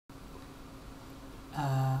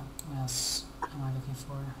else am I looking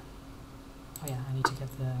for? Oh yeah, I need to get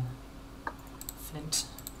the flint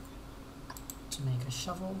to make a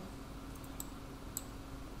shovel.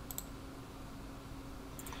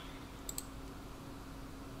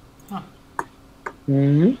 Huh.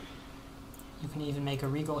 Mm-hmm. You can even make a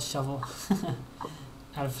regal shovel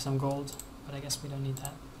out of some gold, but I guess we don't need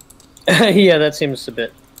that. Yeah, that seems a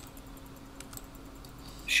bit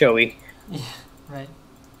showy. Yeah, right.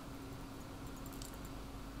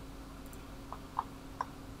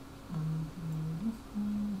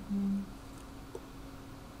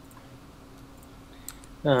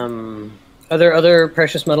 Are there other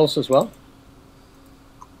precious metals as well?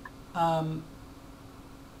 Other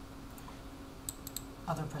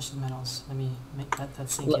precious metals. Let me make that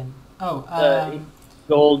sink in. Oh,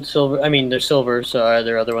 Gold, silver. I mean, there's silver, so are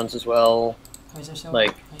there other ones as well? oh, is there silver?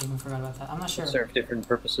 Like, I even forgot about that. I'm not sure. serve different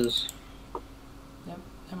purposes. Yep,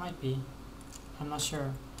 there might be. I'm not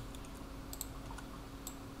sure.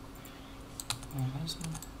 Wait, where's my...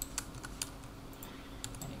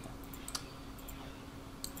 There you go.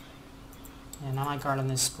 Yeah, now my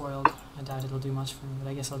garden is spoiled. I doubt it'll do much for me, but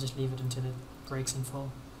I guess I'll just leave it until it breaks in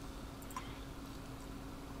full.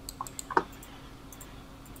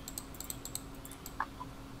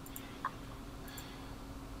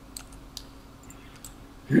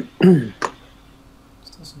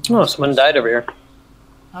 Oh, someone died over here.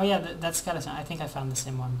 Oh yeah, that skeleton. I think I found the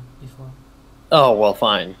same one before. Oh, well,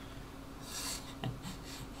 fine.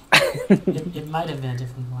 It might have been a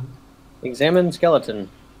different one. Examine skeleton.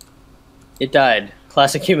 It died.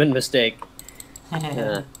 Classic human mistake.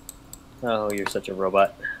 Oh, you're such a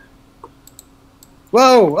robot.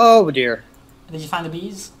 Whoa! Oh dear. Did you find the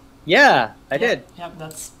bees? Yeah, I did. Yep,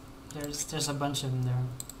 there's a bunch of them there.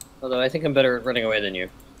 Although I think I'm better at running away than you.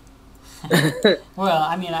 Well,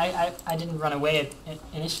 I mean, I didn't run away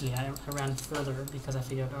initially. I ran further because I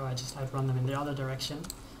figured, oh, I'd run them in the other direction.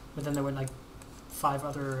 But then there were like 5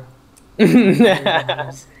 other...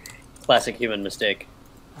 Classic human mistake.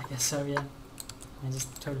 I guess so, yeah. I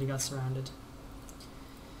just totally got surrounded.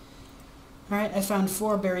 Alright, I found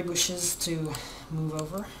 4 berry bushes to move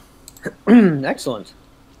over. Excellent.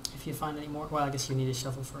 If you find any more... Well, I guess you need a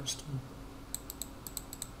shovel first.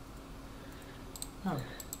 Oh.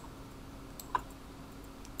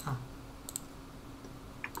 Huh.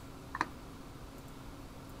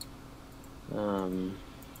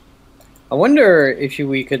 I wonder if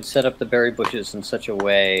we could set up the berry bushes in such a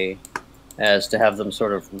way as to have them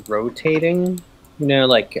sort of rotating. You know,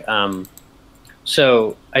 like,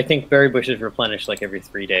 so I think berry bushes replenish like every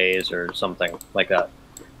 3 days or something like that.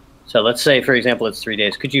 So let's say, for example, it's 3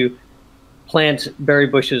 days. Could you plant berry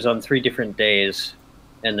bushes on 3 different days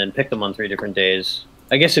and then pick them on 3 different days?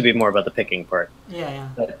 I guess it'd be more about the picking part. Yeah.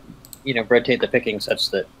 But, you know, rotate the picking such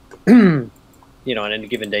that, you know, on any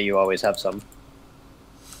given day you always have some.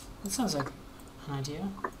 That sounds like an idea.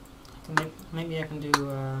 Maybe I can do...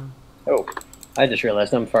 Oh, I just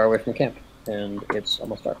realized I'm far away from camp, and it's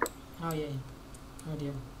almost dark. Oh, yay. Oh,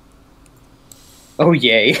 dear. Oh,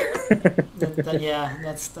 yay. Yeah,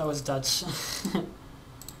 that was Dutch.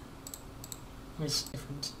 Which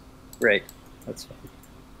different. Right, that's fine.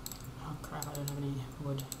 Oh, crap, I don't have any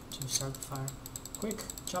wood to start the fire. Quick,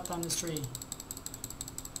 chop down this tree.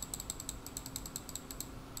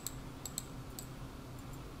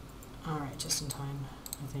 Alright, just in time,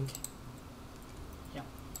 I think. Yeah.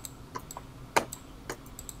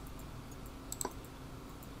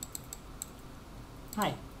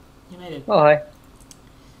 Hi, you made it. Oh, hi.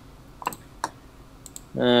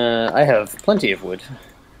 I have plenty of wood.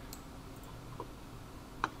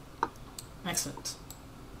 Excellent.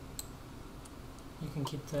 You can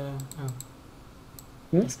keep the... Oh.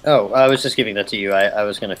 Hmm? Oh, I was just giving that to you. I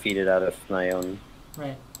was going to feed it out of my own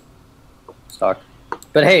Right. stock.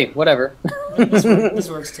 But hey, whatever. This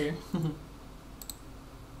works too.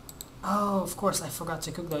 Oh, of course, I forgot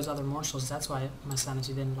to cook those other morsels. That's why my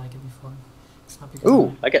sanity didn't like it before. It's not because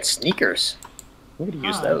Ooh, I got sneakers. I'm going to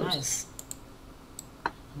use those. Nice.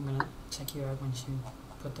 I'm gonna check you out once you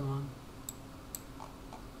put them on.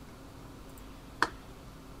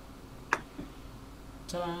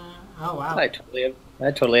 Ta-da! Oh wow. I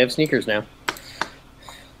totally have sneakers now.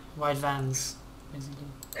 White Vans, basically.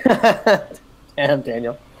 Damn,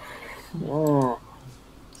 Daniel. Oh.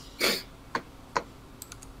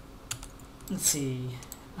 Let's see.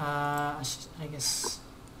 I guess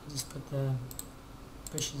I'll just put the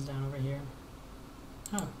bushes down over here.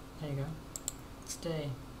 Oh, there you go. Stay.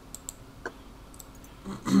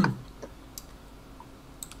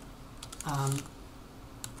 Oh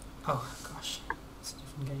gosh, it's a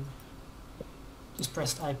different game. just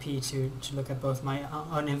pressed IP to look at both my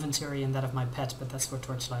own inventory and that of my pet, but that's for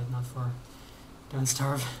Torchlight, not for Don't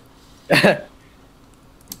Starve. Let's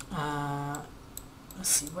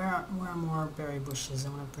see, where are more berry bushes? I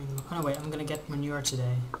want to bring them. Oh no, wait, I'm gonna get manure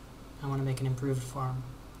today. I want to make an improved farm.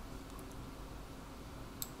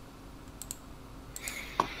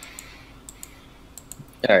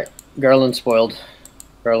 Alright, Garland spoiled.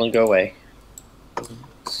 Garland, go away. Let's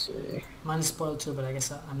see. Mine's spoiled too, but I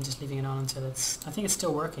guess I'm just leaving it on until it's... I think it's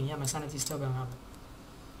still working. Yeah, my sanity's still going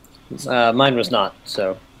up. Mine was not,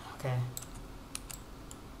 so... Okay.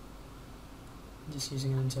 I'm just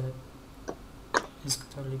using it until it is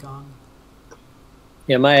totally gone.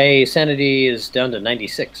 Yeah, my sanity is down to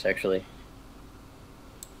 96, actually.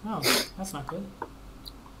 Oh, that's not good.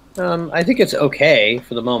 I think it's okay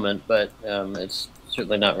for the moment, but it's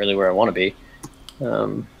certainly not really where I want to be.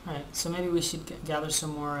 Alright, so maybe we should gather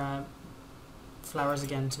some more flowers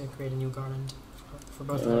again to create a new garland for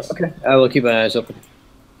both of us. Okay, I will keep my eyes open.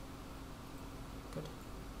 Good.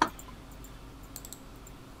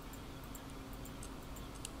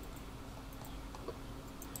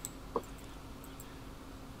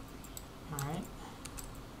 Alright.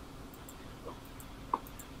 I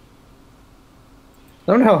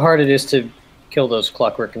don't know how hard it is to kill those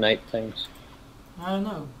Clockwork Knight things. I don't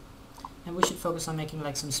know. And we should focus on making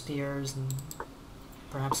like some spears and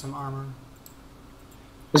perhaps some armor.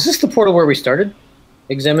 Is this the portal where we started?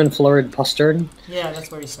 Examine florid postern? Yeah,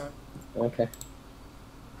 that's where we start. Okay.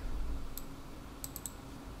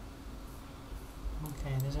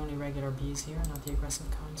 Okay, there's only regular bees here, not the aggressive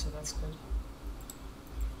kind, so that's good.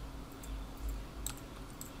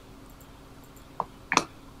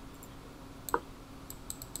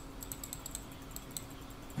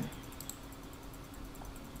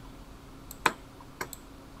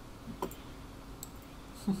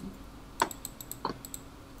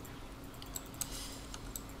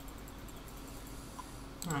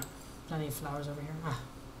 Alright, plenty of flowers over here. Ah,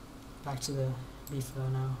 back to the bee flow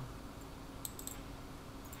now.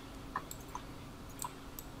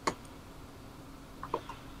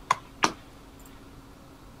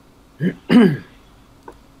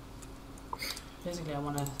 Basically, I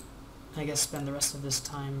want to, I guess, spend the rest of this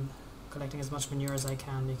time collecting as much manure as I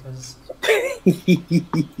can because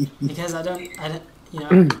I don't, you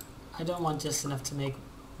know, I don't want just enough to make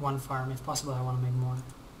one farm. If possible, I want to make more.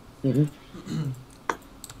 Mm-hmm.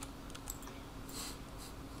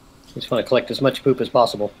 Just want to collect as much poop as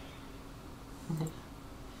possible.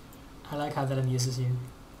 I like how that amuses you.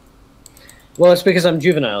 Well, it's because I'm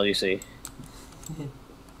juvenile, you see.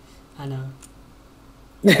 I know.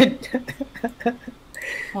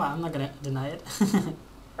 Well, I'm not gonna deny it.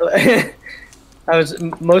 I was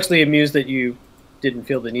mostly amused that you didn't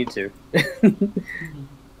feel the need to.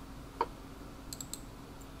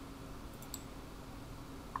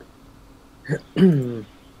 Come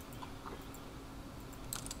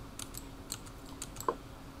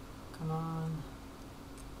on.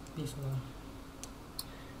 Beefalo.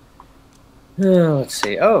 Let's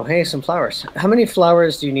see. Oh, hey, some flowers. How many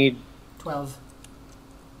flowers do you need? 12.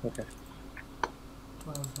 Okay.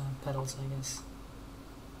 12 petals, I guess.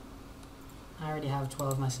 I already have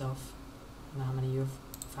 12 myself. I don't know how many you've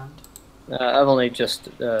found. I've only just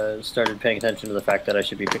started paying attention to the fact that I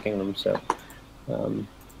should be picking them, so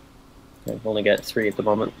I've only got 3 at the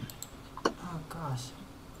moment. Oh gosh.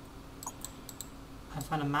 I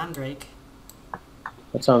found a mandrake.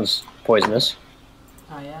 That sounds poisonous.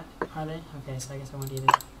 Oh yeah? Are they? Okay, so I guess I won't eat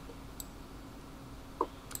it.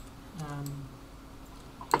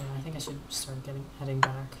 Yeah, I think I should start heading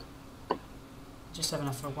back. Just have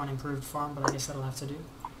enough for one improved farm, but I guess that'll have to do.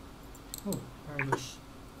 Oh, berry bush.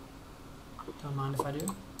 Don't mind if I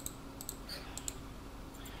do.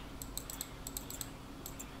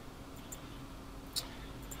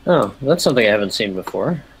 Oh, that's something I haven't seen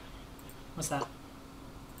before. What's that?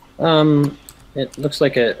 It looks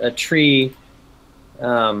like a tree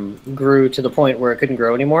grew to the point where it couldn't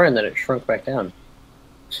grow anymore, and then it shrunk back down.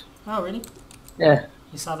 Oh, really? Yeah.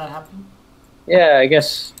 You saw that happen? Yeah, I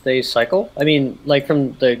guess they cycle. I mean, like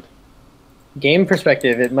from the game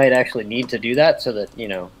perspective, it might actually need to do that so that, you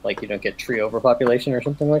know, like you don't get tree overpopulation or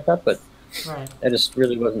something like that, but right. I just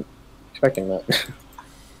really wasn't expecting that.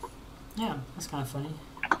 Yeah, that's kind of funny.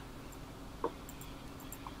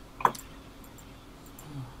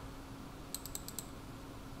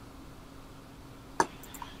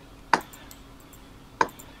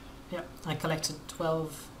 Yep, I collected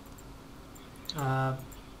 12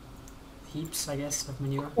 heaps, I guess, of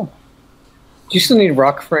manure. Oh. Do you still need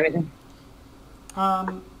rock for anything?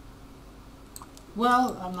 Well,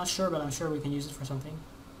 I'm not sure, but I'm sure we can use it for something.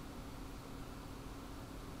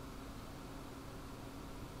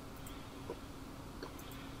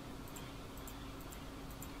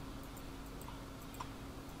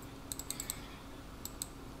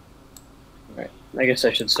 I guess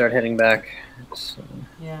I should start heading back.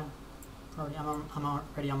 Yeah, probably. I'm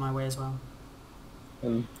already on my way as well.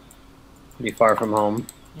 I'm pretty far from home.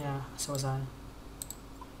 Yeah, so was I.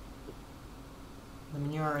 The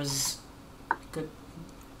manure is good.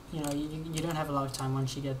 You know, you don't have a lot of time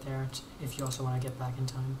once you get there if you also want to get back in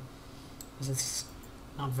time. Because it's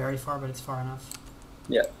not very far, but it's far enough.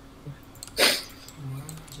 Yeah.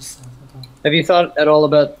 Just south, okay. Have you thought at all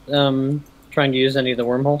about trying to use any of the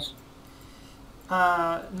wormholes?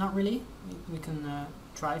 Not really. We can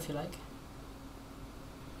try if you like.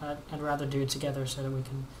 I'd rather do it together so that we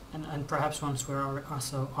can, and perhaps once we're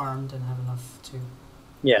also armed and have enough to.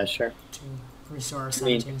 Yeah, sure. To restore our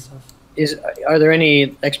sanity and stuff. Are there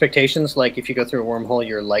any expectations, like if you go through a wormhole,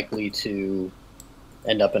 you're likely to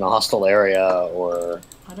end up in a hostile area, or?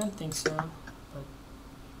 I don't think so, but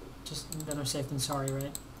just better safe than sorry,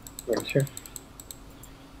 right? Yeah, sure.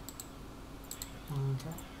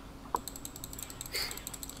 Okay.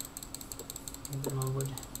 A bit more wood.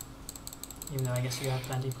 Even though I guess you have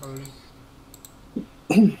plenty, probably.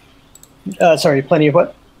 Sorry, plenty of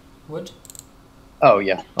what? Wood? Oh,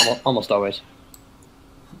 yeah, almost always.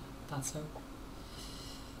 Thought so.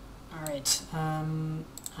 Alright,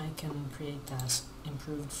 I can create that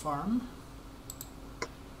improved farm.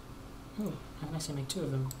 Ooh, I can actually make 2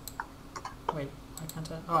 of them. Wait, why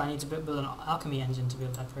can't I? Oh, I need to build an alchemy engine to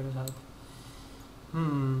build that prototype. I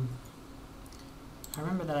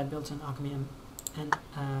remember that I built an alchemy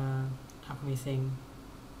alchemy thing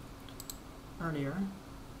earlier,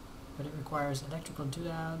 but it requires electrical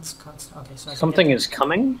doodads, cuts. Okay, so I something is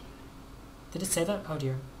coming. Did it say that? Oh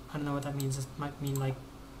dear, I don't know what that means. It might mean like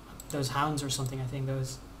those hounds or something. I think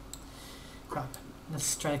those. Crap.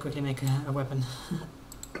 Let's try to quickly make a weapon.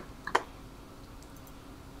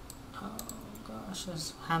 Oh gosh,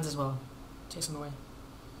 there's hounds as well. Chase them away.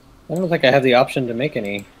 I don't think I have the option to make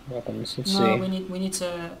any weapons. Let's see. No, we need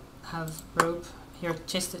to have rope. Here,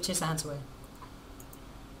 chase the hands away.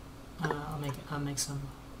 I'll make some.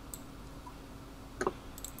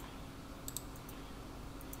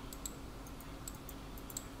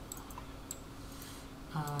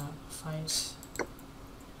 Fight.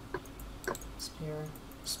 Spear.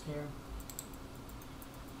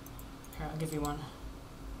 Here, I'll give you one.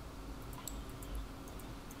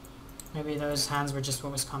 Maybe those hands were just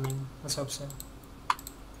what was coming. Let's hope so.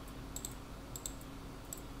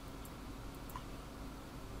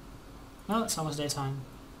 Well, it's almost daytime.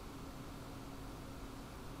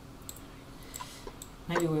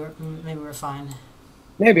 Maybe we're fine.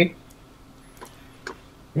 Maybe.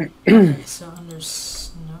 Okay, so under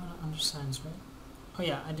signs, right? Oh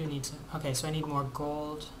yeah, I do need to. Okay, so I need more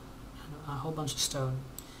gold and a whole bunch of stone.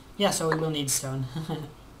 Yeah, so we will need stone.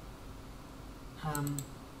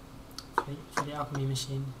 For the alchemy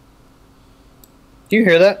machine. Do you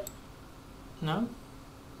hear that? No?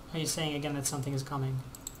 Are you saying again that something is coming?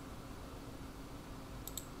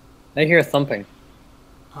 I hear thumping.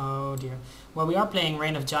 Oh dear. Well, we are playing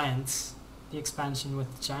Reign of Giants, the expansion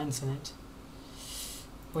with giants in it,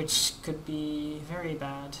 which could be very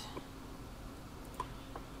bad.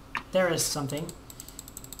 There is something.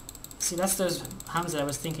 See, that's those hounds that I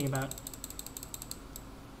was thinking about.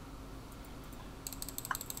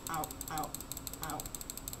 Ow, ow, ow.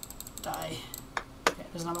 Die. Okay,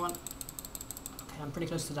 there's another one. Okay, I'm pretty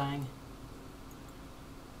close to dying.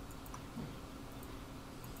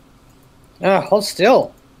 Hold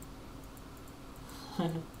still.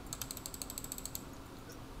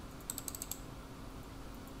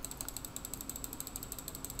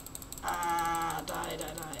 Die.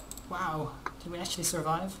 Wow, did we actually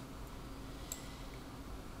survive?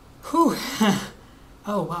 Whew.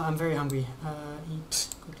 Oh wow, I'm very hungry. Eat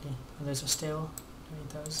quickly. Oh, those are stale. Don't eat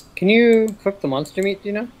those. Can you cook the monster meat, do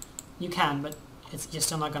you know? You can, but you're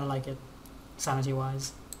still not gonna like it,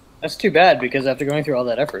 sanity-wise. That's too bad, because after going through all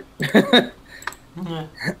that effort. Yeah.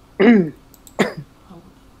 Oh,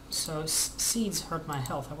 so seeds hurt my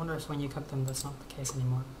health. I wonder if when you cook them that's not the case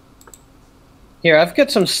anymore. Here, I've got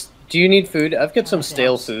some... Do you need food? I've got some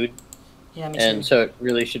stale food. Yeah, me too. And so it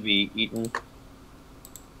really should be eaten.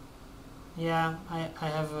 Yeah, I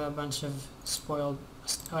have a bunch of spoiled...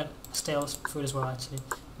 stale food as well, actually.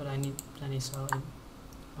 But I need plenty, so I'll eat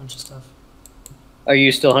a bunch of stuff. Are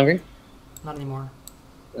you still hungry? Not anymore.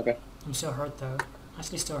 Okay. I'm still hurt, though.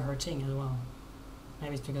 Actually still hurting as well.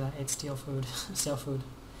 Maybe it's because I ate stale food. Stale food.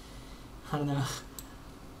 I don't know.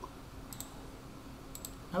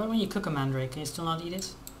 How about when you cook a mandrake? Can you still not eat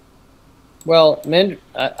it? Well,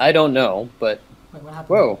 I don't know, but... Wait, what happened?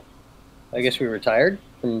 Whoa. I guess we were tired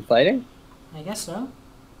from fighting? I guess so.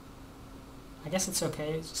 I guess it's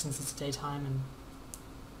okay since it's daytime and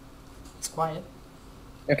it's quiet.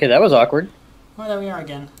 Okay, that was awkward. Oh, there we are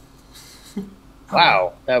again. Oh,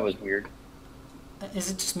 Wow, that was weird. is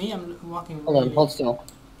it just me? I'm walking. Hold on, really- hold still.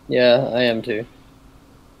 Yeah, I am too.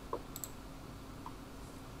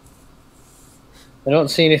 I don't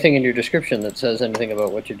see anything in your description that says anything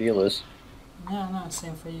about what your deal is. No,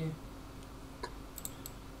 same for you.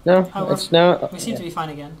 No, Oh, it's not. We seem to be fine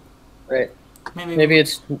again. Right. Maybe. Maybe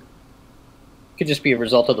it's could just be a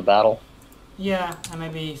result of the battle. Yeah, and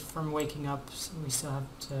maybe from waking up, we still have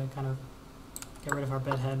to kind of get rid of our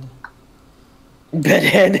bedhead.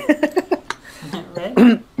 Bedhead.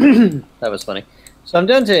 Right? That was funny. So I'm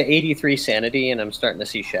down to 83 sanity, and I'm starting to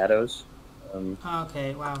see shadows.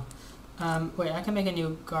 Okay, wow. Wait, I can make a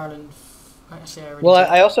new garland. Actually, I already Well,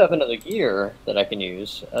 did. I also have another gear that I can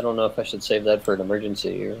use. I don't know if I should save that for an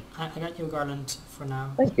emergency or. I got you a garland for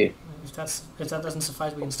now. Thank you. If that doesn't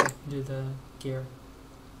suffice, we can still do the gear.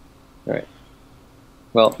 All right.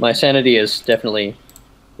 Well, my sanity is definitely,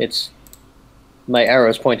 it's, my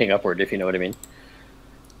arrow's pointing upward, if you know what I mean.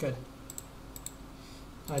 Good.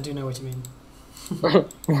 I do know what you mean.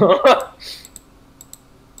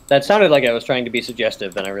 That sounded like I was trying to be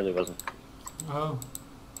suggestive, and I really wasn't. Oh.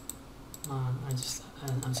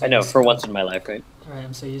 I'm so I know, used for to once it. in my life, right? Alright,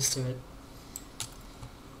 I'm so used to it.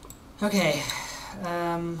 Okay.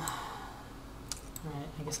 Alright,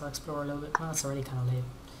 I guess I'll explore a little bit. Well, it's already kind of late.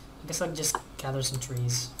 I guess I'll just gather some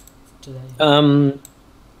trees for today.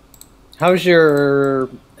 How's your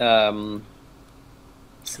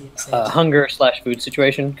See it. hunger / food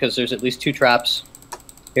situation? Because there's at least 2 traps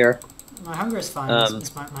here. My hunger is fine.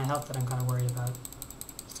 It's my health that I'm kind of worried about.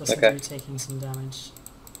 Still seem to be taking some damage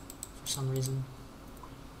for some reason.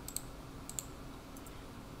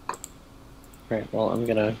 Right, well, I'm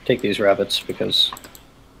gonna take these rabbits because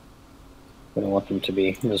I don't want them to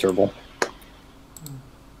be miserable.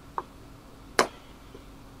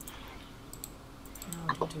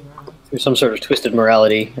 No, do that. Through some sort of twisted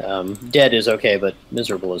morality, dead is okay, but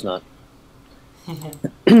miserable is not.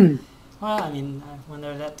 Well, I mean, when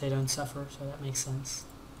they're dead, they don't suffer, so that makes sense.